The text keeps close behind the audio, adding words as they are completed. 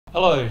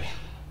Hello,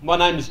 my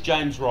name is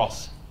James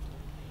Ross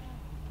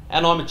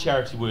and I'm a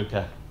charity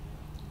worker.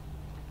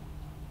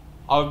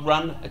 I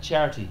run a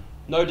charity,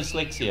 No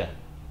Dyslexia.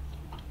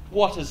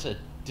 What has a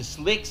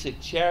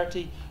dyslexic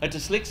charity, a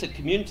dyslexic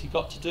community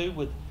got to do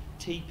with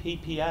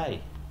TPPA?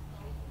 I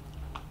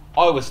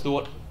always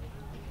thought,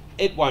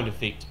 it won't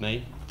affect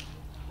me.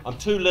 I'm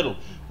too little.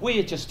 We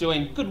are just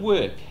doing good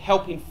work,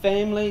 helping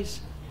families,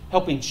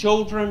 helping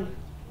children.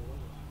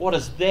 What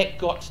has that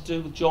got to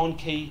do with John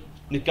Key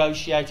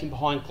negotiating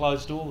behind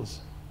closed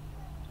doors?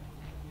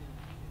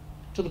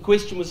 Till the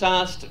question was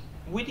asked,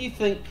 where do you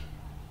think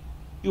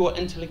your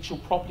intellectual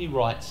property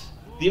rights,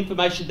 the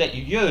information that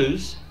you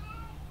use,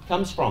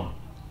 comes from?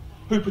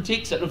 Who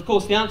protects it? And of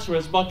course the answer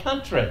is my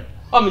country.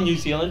 I'm a New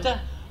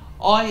Zealander.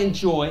 I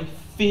enjoy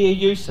fair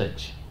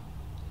usage.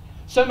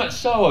 So much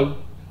so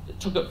I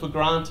took it for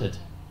granted.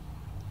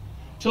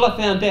 Till I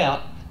found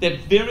out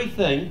that very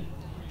thing,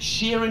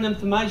 sharing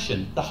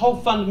information, the whole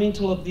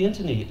fundamental of the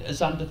internet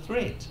is under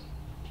threat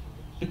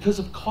because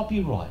of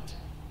copyright.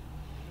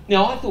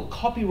 Now, I thought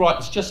copyright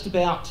was just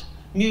about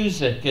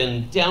music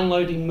and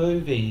downloading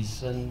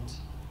movies, and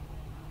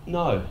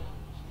no.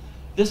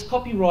 This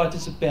copyright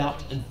is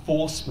about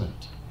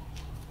enforcement.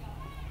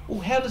 Well,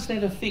 how does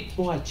that affect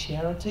my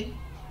charity?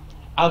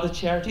 Other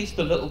charities,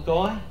 the little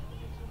guy?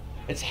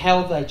 It's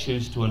how they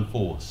choose to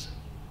enforce.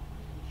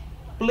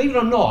 Believe it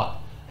or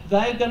not,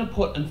 they are going to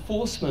put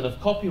enforcement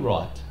of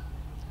copyright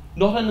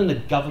not in a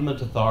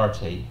government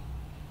authority,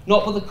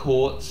 not with the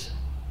courts,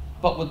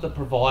 but with the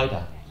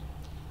provider,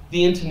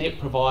 the internet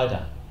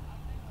provider.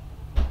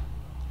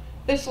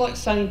 That's like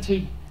saying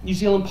to New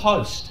Zealand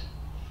Post,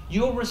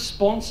 you're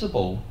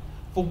responsible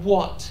for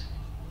what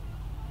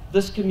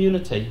this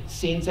community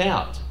sends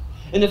out.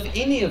 And if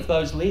any of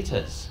those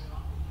letters,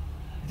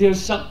 there's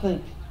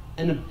something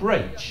in a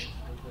breach,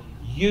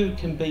 you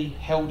can be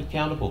held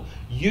accountable.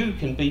 You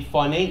can be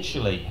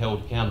financially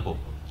held accountable.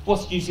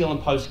 What's New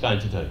Zealand Post going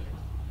to do?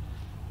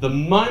 The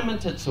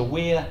moment it's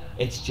aware,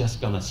 it's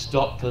just going to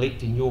stop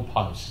collecting your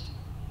post.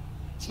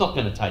 It's not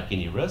going to take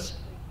any risk.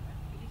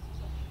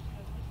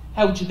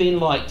 How would you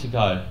then like to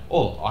go,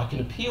 oh, I can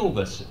appeal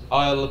this.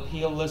 I'll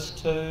appeal this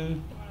to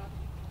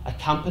a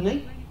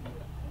company?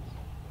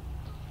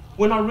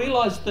 When I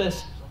realised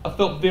this, I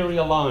felt very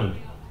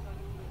alone.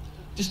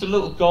 Just a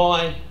little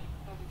guy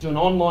doing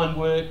online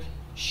work,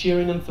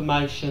 sharing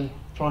information,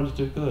 trying to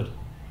do good.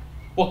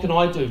 What can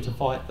I do to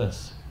fight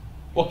this?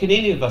 What can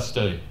any of us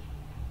do?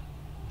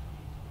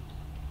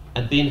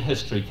 And then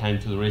history came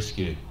to the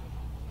rescue.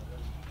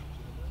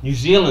 New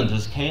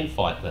Zealanders can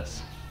fight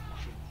this.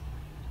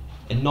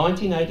 In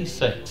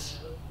 1986,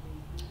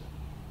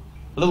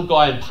 a little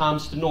guy in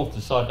Palmerston North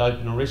decided to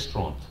open a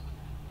restaurant.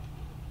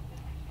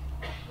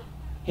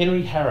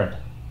 Henry Harrod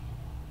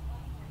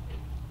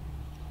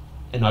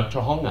in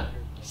Otahonga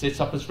sets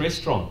up his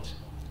restaurant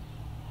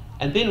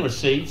and then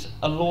receives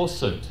a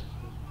lawsuit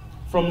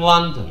from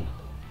London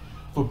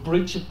for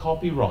breach of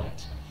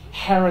copyright.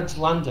 Harrods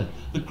London,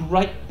 the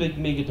great big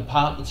mega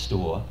department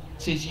store,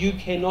 says you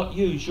cannot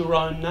use your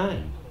own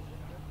name.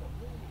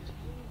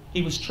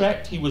 He was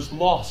trapped, he was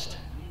lost,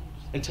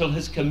 until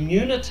his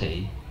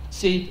community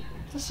said,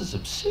 this is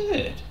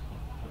absurd.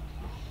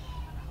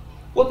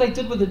 What they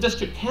did with the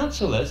district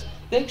council is,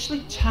 they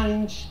actually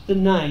changed the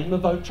name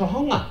of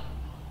Otahonga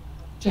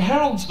to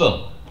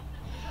Haroldsville.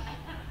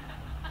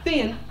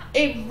 Then,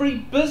 every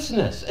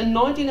business in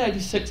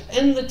 1986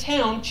 in the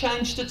town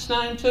changed its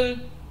name to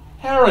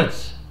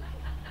Harrods.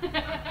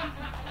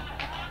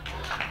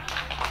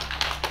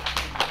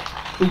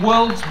 The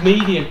world's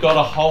media got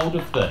a hold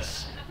of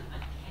this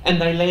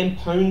and they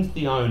lampooned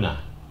the owner.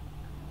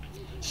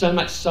 So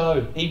much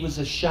so, he was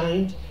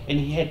ashamed and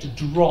he had to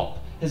drop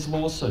his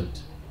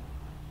lawsuit.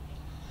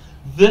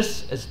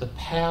 This is the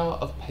power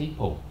of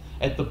people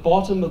at the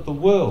bottom of the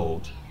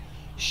world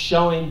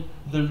showing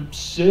the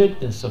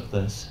absurdness of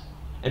this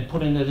and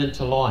putting it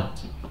into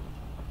light.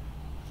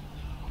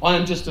 I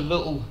am just a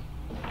little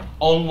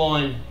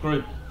online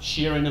group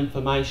sharing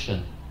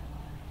information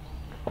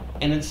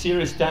and in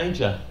serious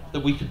danger that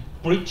we could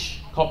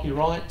breach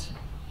copyright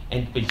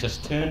and be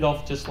just turned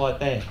off just like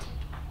that.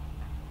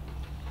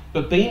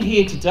 But being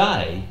here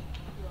today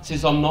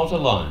says I'm not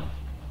alone.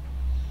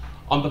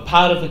 I'm a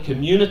part of a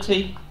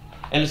community,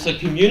 and it's a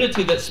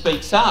community that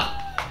speaks up.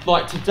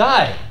 Like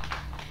today,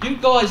 you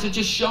guys are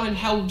just showing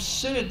how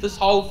absurd this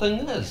whole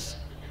thing is.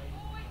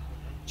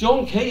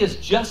 John Key is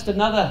just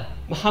another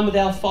Muhammad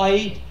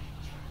al-Fayed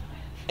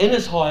in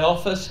his high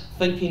office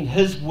thinking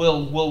his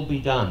will be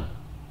done.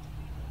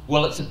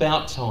 Well, it's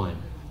about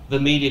time. The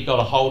media got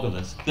a hold of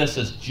this. This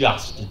is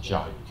just a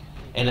joke,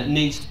 and it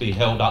needs to be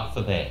held up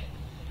for that.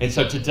 And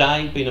so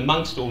today, being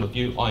amongst all of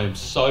you, I am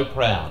so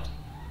proud.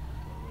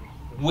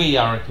 We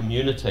are a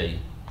community.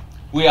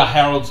 We are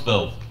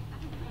Haroldsville.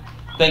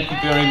 Thank you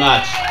very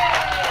much.